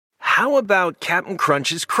How about Captain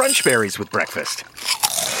Crunch's Crunch Berries with breakfast?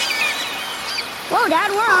 Whoa, Dad,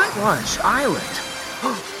 we're on Crunch Island.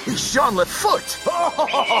 He's Jean-Left Foot.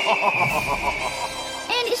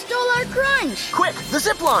 And he stole our crunch. Quick, the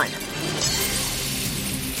zip line.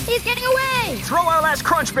 He's getting away. Throw our last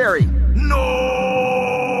Crunch Berry.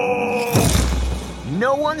 No!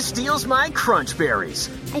 No one steals my Crunch Berries.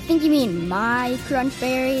 I think you mean my crunch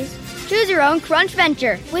berries. Choose your own crunch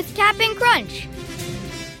venture with Captain Crunch.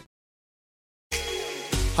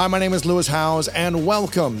 Hi, my name is Lewis Howes, and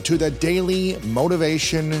welcome to the Daily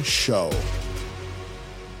Motivation Show.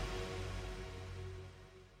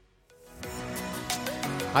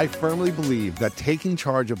 I firmly believe that taking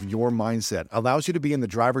charge of your mindset allows you to be in the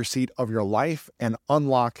driver's seat of your life and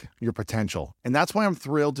unlock your potential. And that's why I'm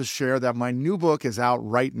thrilled to share that my new book is out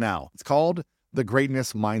right now. It's called The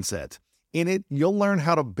Greatness Mindset. In it, you'll learn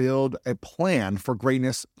how to build a plan for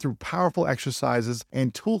greatness through powerful exercises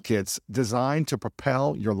and toolkits designed to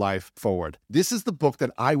propel your life forward. This is the book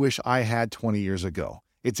that I wish I had 20 years ago.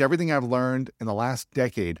 It's everything I've learned in the last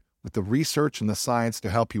decade with the research and the science to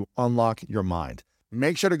help you unlock your mind.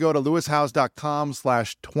 Make sure to go to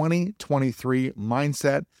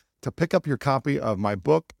lewishowes.com/2023mindset to pick up your copy of my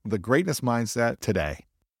book, The Greatness Mindset, today.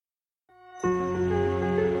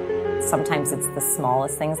 Sometimes it's the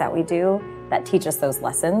smallest things that we do that teach us those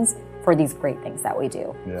lessons for these great things that we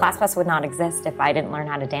do. Yeah. ClassPass would not exist if I didn't learn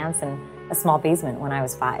how to dance in a small basement when I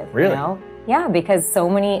was 5. Really? You know? Yeah, because so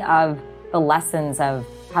many of the lessons of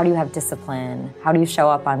how do you have discipline, how do you show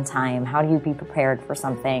up on time, how do you be prepared for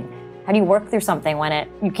something, how do you work through something when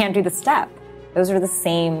you can't do the step? Those are the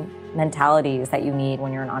same mentalities that you need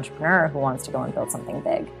when you're an entrepreneur who wants to go and build something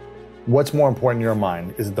big. What's more important in your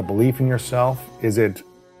mind? Is it the belief in yourself? Is it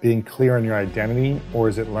being clear on your identity? Or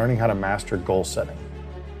is it learning how to master goal setting?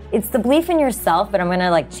 It's the belief in yourself, but I'm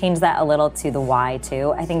gonna change that a little to the why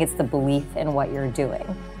too. I think it's the belief in what you're doing,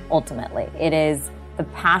 ultimately. It is the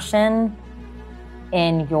passion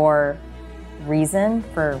in your reason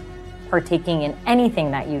for partaking in anything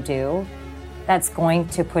that you do that's going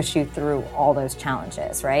to push you through all those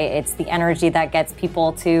challenges, right? It's the energy that gets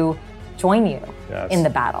people to join you in the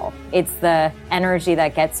battle. It's the energy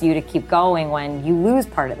that gets you to keep going when you lose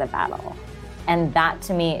part of the battle. And that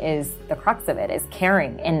to me is the crux of it, is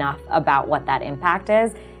caring enough about what that impact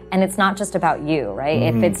is. And it's not just about you, right?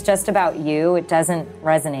 If it's just about you, it doesn't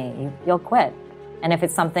resonate. You'll quit. And if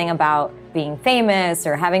it's something about being famous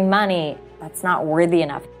or having money, that's not worthy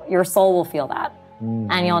enough. Your soul will feel that.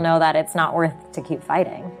 And you'll know that it's not worth to keep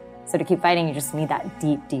fighting. So to keep fighting, you just need that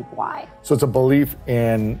deep, deep why. So it's a belief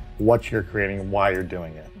in what you're creating and why you're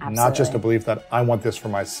doing it. Absolutely. Not just a belief that I want this for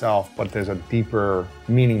myself, but there's a deeper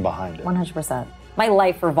meaning behind it. 100%. My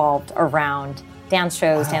life revolved around dance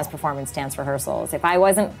shows, dance performance, dance rehearsals. If I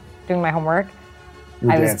wasn't doing my homework,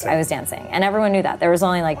 I was dancing. And everyone knew that. There was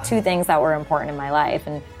only 2 things that were important in my life.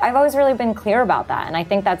 And I've always really been clear about that. And I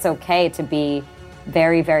think that's okay to be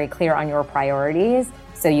very, very clear on your priorities.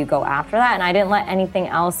 So you go after that. And I didn't let anything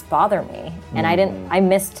else bother me. And I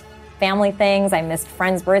missed family things. I missed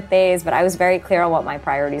friends' birthdays, but I was very clear on what my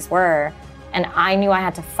priorities were. And I knew I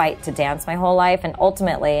had to fight to dance my whole life. And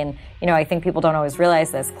ultimately, and I think people don't always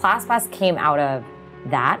realize this, ClassPass came out of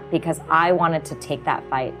that because I wanted to take that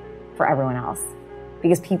fight for everyone else.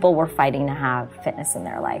 Because people were fighting to have fitness in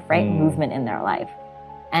their life, right? Movement in their life.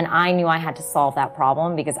 And I knew I had to solve that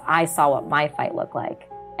problem because I saw what my fight looked like.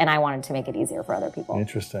 And I wanted to make it easier for other people.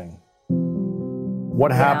 Interesting.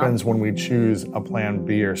 What happens when we choose a plan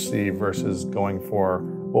B or C versus going for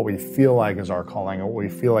what we feel like is our calling, or what we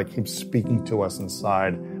feel like keeps speaking to us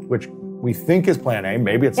inside, which we think is plan A,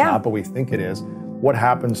 maybe it's not, but we think it is. What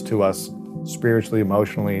happens to us spiritually,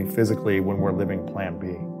 emotionally, physically when we're living plan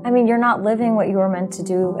B? I mean, you're not living what you were meant to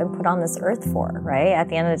do and put on this earth for, right? At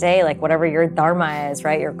the end of the day, whatever your dharma is,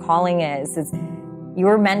 right, your calling is you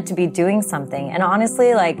were meant to be doing something. And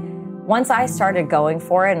honestly, once I started going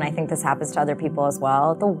for it, and I think this happens to other people as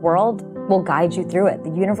well, the world will guide you through it. The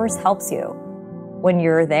universe helps you when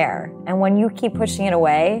you're there. And when you keep pushing it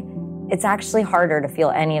away, it's actually harder to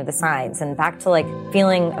feel any of the signs. And back to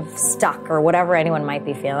feeling of stuck or whatever anyone might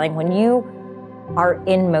be feeling, when you are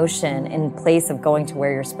in motion in place of going to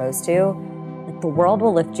where you're supposed to, the world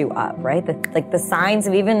will lift you up, right? The signs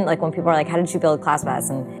of even when people are how did you build ClassPass?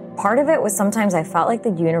 And part of it was sometimes I felt like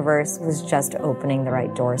the universe was just opening the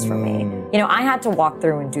right doors for me. I had to walk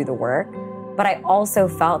through and do the work, but I also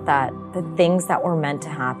felt that the things that were meant to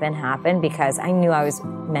happen happened because I knew I was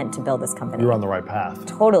meant to build this company. You were on the right path.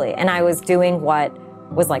 Totally. And I was doing what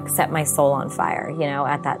was set my soul on fire,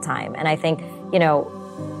 at that time. And I think,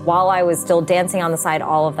 while I was still dancing on the side,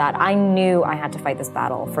 all of that, I knew I had to fight this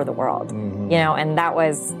battle for the world, and that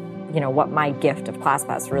was what my gift of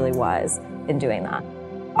ClassPass really was in doing that.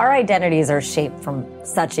 Our identities are shaped from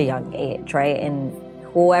such a young age, right? And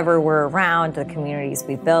whoever we're around, the communities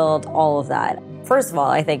we build, all of that. First of all,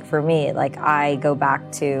 I think for me, I go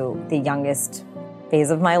back to the youngest phase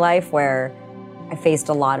of my life where I faced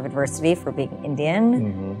a lot of adversity for being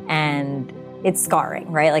Indian, and it's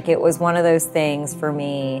scarring, right? It was one of those things for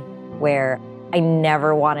me where I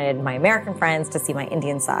never wanted my American friends to see my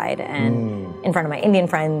Indian side, and in front of my Indian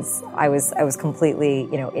friends, I was completely,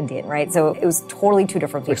 Indian, right? So it was totally two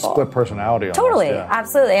different people. Like split personality almost. Totally, yeah.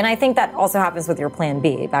 Absolutely. And I think that also happens with your plan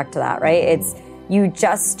B, back to that, right? It's you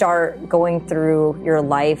just start going through your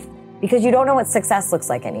life because you don't know what success looks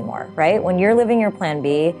like anymore, right? When you're living your plan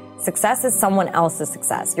B, success is someone else's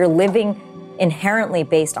success. You're living inherently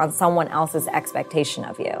based on someone else's expectation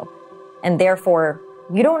of you. And therefore,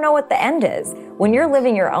 you don't know what the end is. When you're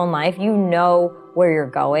living your own life, you know where you're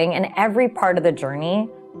going, and every part of the journey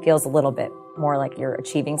feels a little bit more like you're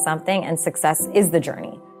achieving something, and success is the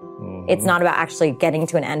journey. It's not about actually getting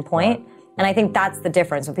to an end point. Right. And I think that's the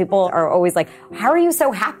difference. When people are always like, how are you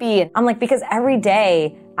so happy? And I'm like, because every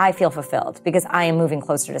day I feel fulfilled because I am moving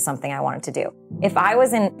closer to something I wanted to do. If I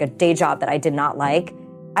was in a day job that I did not like,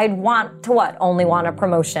 I'd want to only want a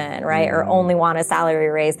promotion, right? Or only want a salary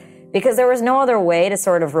raise, because there was no other way to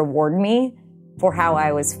sort of reward me for how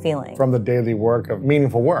I was feeling. From the daily work of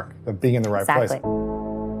meaningful work, of being in the right place.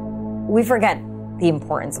 We forget the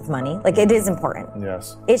importance of money. It is important.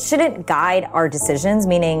 Yes. It shouldn't guide our decisions,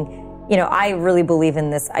 meaning, I really believe in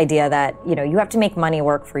this idea that, you have to make money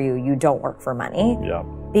work for you. You don't work for money. Yeah.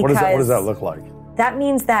 What does that look like? That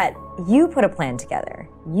means that you put a plan together.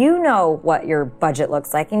 You know what your budget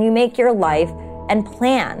looks like, and you make your life and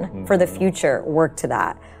plan for the future work to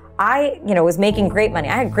that. I, was making great money.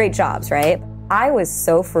 I had great jobs, right? I was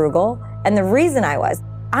so frugal. And the reason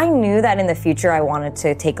I knew that in the future I wanted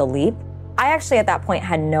to take a leap. I actually at that point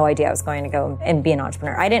had no idea I was going to go and be an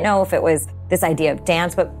entrepreneur. I didn't know if it was this idea of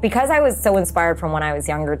dance, but because I was so inspired from when I was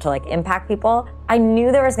younger to impact people, I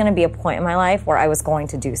knew there was going to be a point in my life where I was going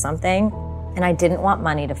to do something, and I didn't want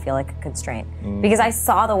money to feel like a constraint because I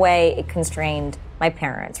saw the way it constrained my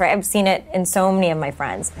parents, right? I've seen it in so many of my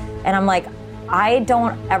friends, and I'm like, I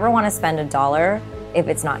don't ever want to spend $1 if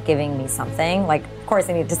it's not giving me something. Of course,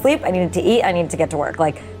 I needed to sleep, I needed to eat, I needed to get to work.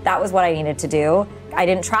 That was what I needed to do. I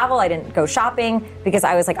didn't travel, I didn't go shopping because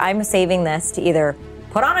I was like, I'm saving this to either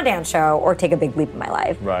put on a dance show or take a big leap in my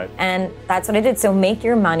life. Right. And that's what I did. So make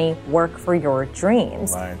your money work for your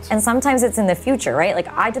dreams. Right. And sometimes it's in the future, right?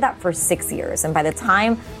 I did that for 6 years. And by the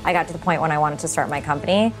time I got to the point when I wanted to start my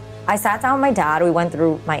company, I sat down with my dad, we went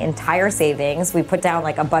through my entire savings, we put down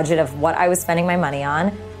a budget of what I was spending my money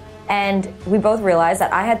on, and we both realized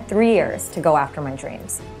that I had 3 years to go after my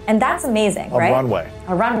dreams. And that's amazing, right?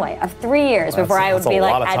 A runway of 3 years before I would be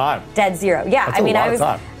at dead zero.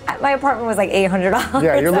 Yeah, my apartment was $800.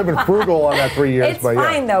 Yeah, you're living frugal on that 3 years. It's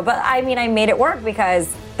fine though, but I made it work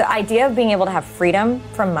because the idea of being able to have freedom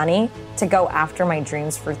from money to go after my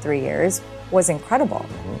dreams for 3 years was incredible,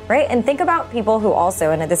 right? And think about people who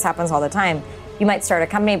also, and this happens all the time, you might start a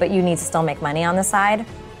company, but you need to still make money on the side.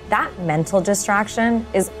 That mental distraction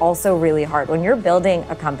is also really hard. When you're building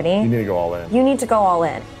a company, you need to go all in. You need to go all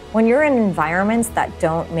in. When you're in environments that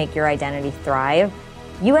don't make your identity thrive,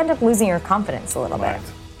 you end up losing your confidence a little bit.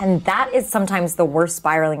 And that is sometimes the worst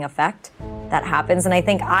spiraling effect that happens. And I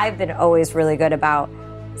think I've been always really good about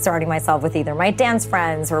surrounding myself with either my dance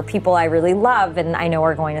friends or people I really love and I know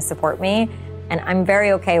are going to support me. And I'm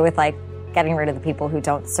very okay with getting rid of the people who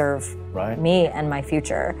don't serve me and my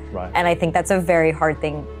future. Right. And I think that's a very hard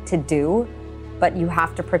thing to do, but you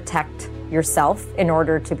have to protect yourself in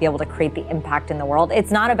order to be able to create the impact in the world.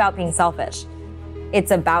 It's not about being selfish.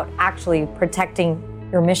 It's about actually protecting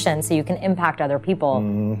your mission so you can impact other people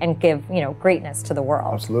and give, greatness to the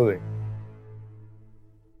world. Absolutely.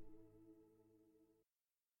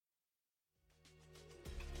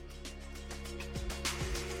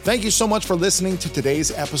 Thank you so much for listening to today's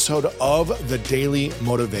episode of The Daily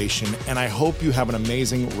Motivation, and I hope you have an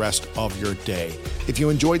amazing rest of your day. If you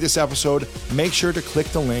enjoyed this episode, make sure to click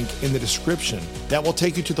the link in the description. That will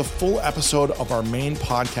take you to the full episode of our main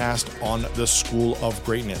podcast on the School of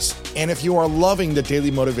Greatness. And if you are loving The Daily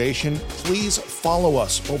Motivation, please follow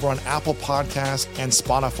us over on Apple Podcasts and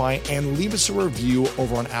Spotify and leave us a review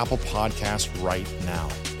over on Apple Podcasts right now.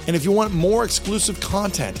 And if you want more exclusive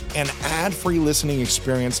content and ad-free listening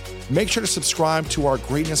experience, make sure to subscribe to our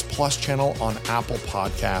Greatness Plus channel on Apple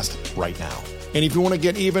Podcast right now. And if you want to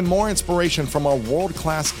get even more inspiration from our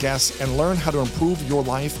world-class guests and learn how to improve your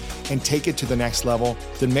life and take it to the next level,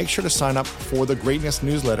 then make sure to sign up for the Greatness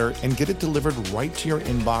newsletter and get it delivered right to your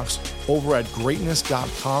inbox over at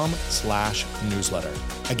greatness.com/newsletter.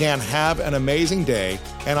 Again, have an amazing day,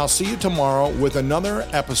 and I'll see you tomorrow with another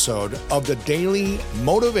episode of the Daily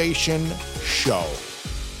Motivation Show.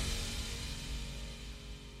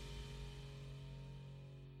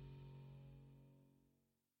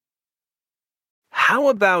 How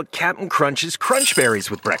about Captain Crunch's Crunch Berries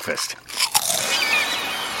with breakfast?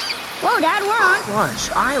 Whoa, Dad, we're on. Crunch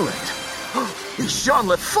Island. He's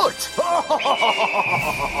Jean-Left Foot.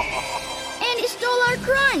 And he stole our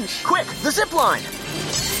crunch. Quick, the zip line.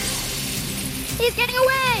 He's getting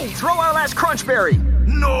away. Throw our last crunch berry.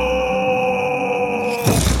 No!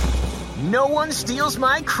 No one steals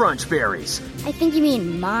my crunch berries. I think you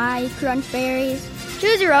mean my crunch berries.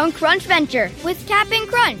 Choose your own crunch venture with Cap'n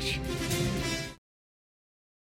Crunch.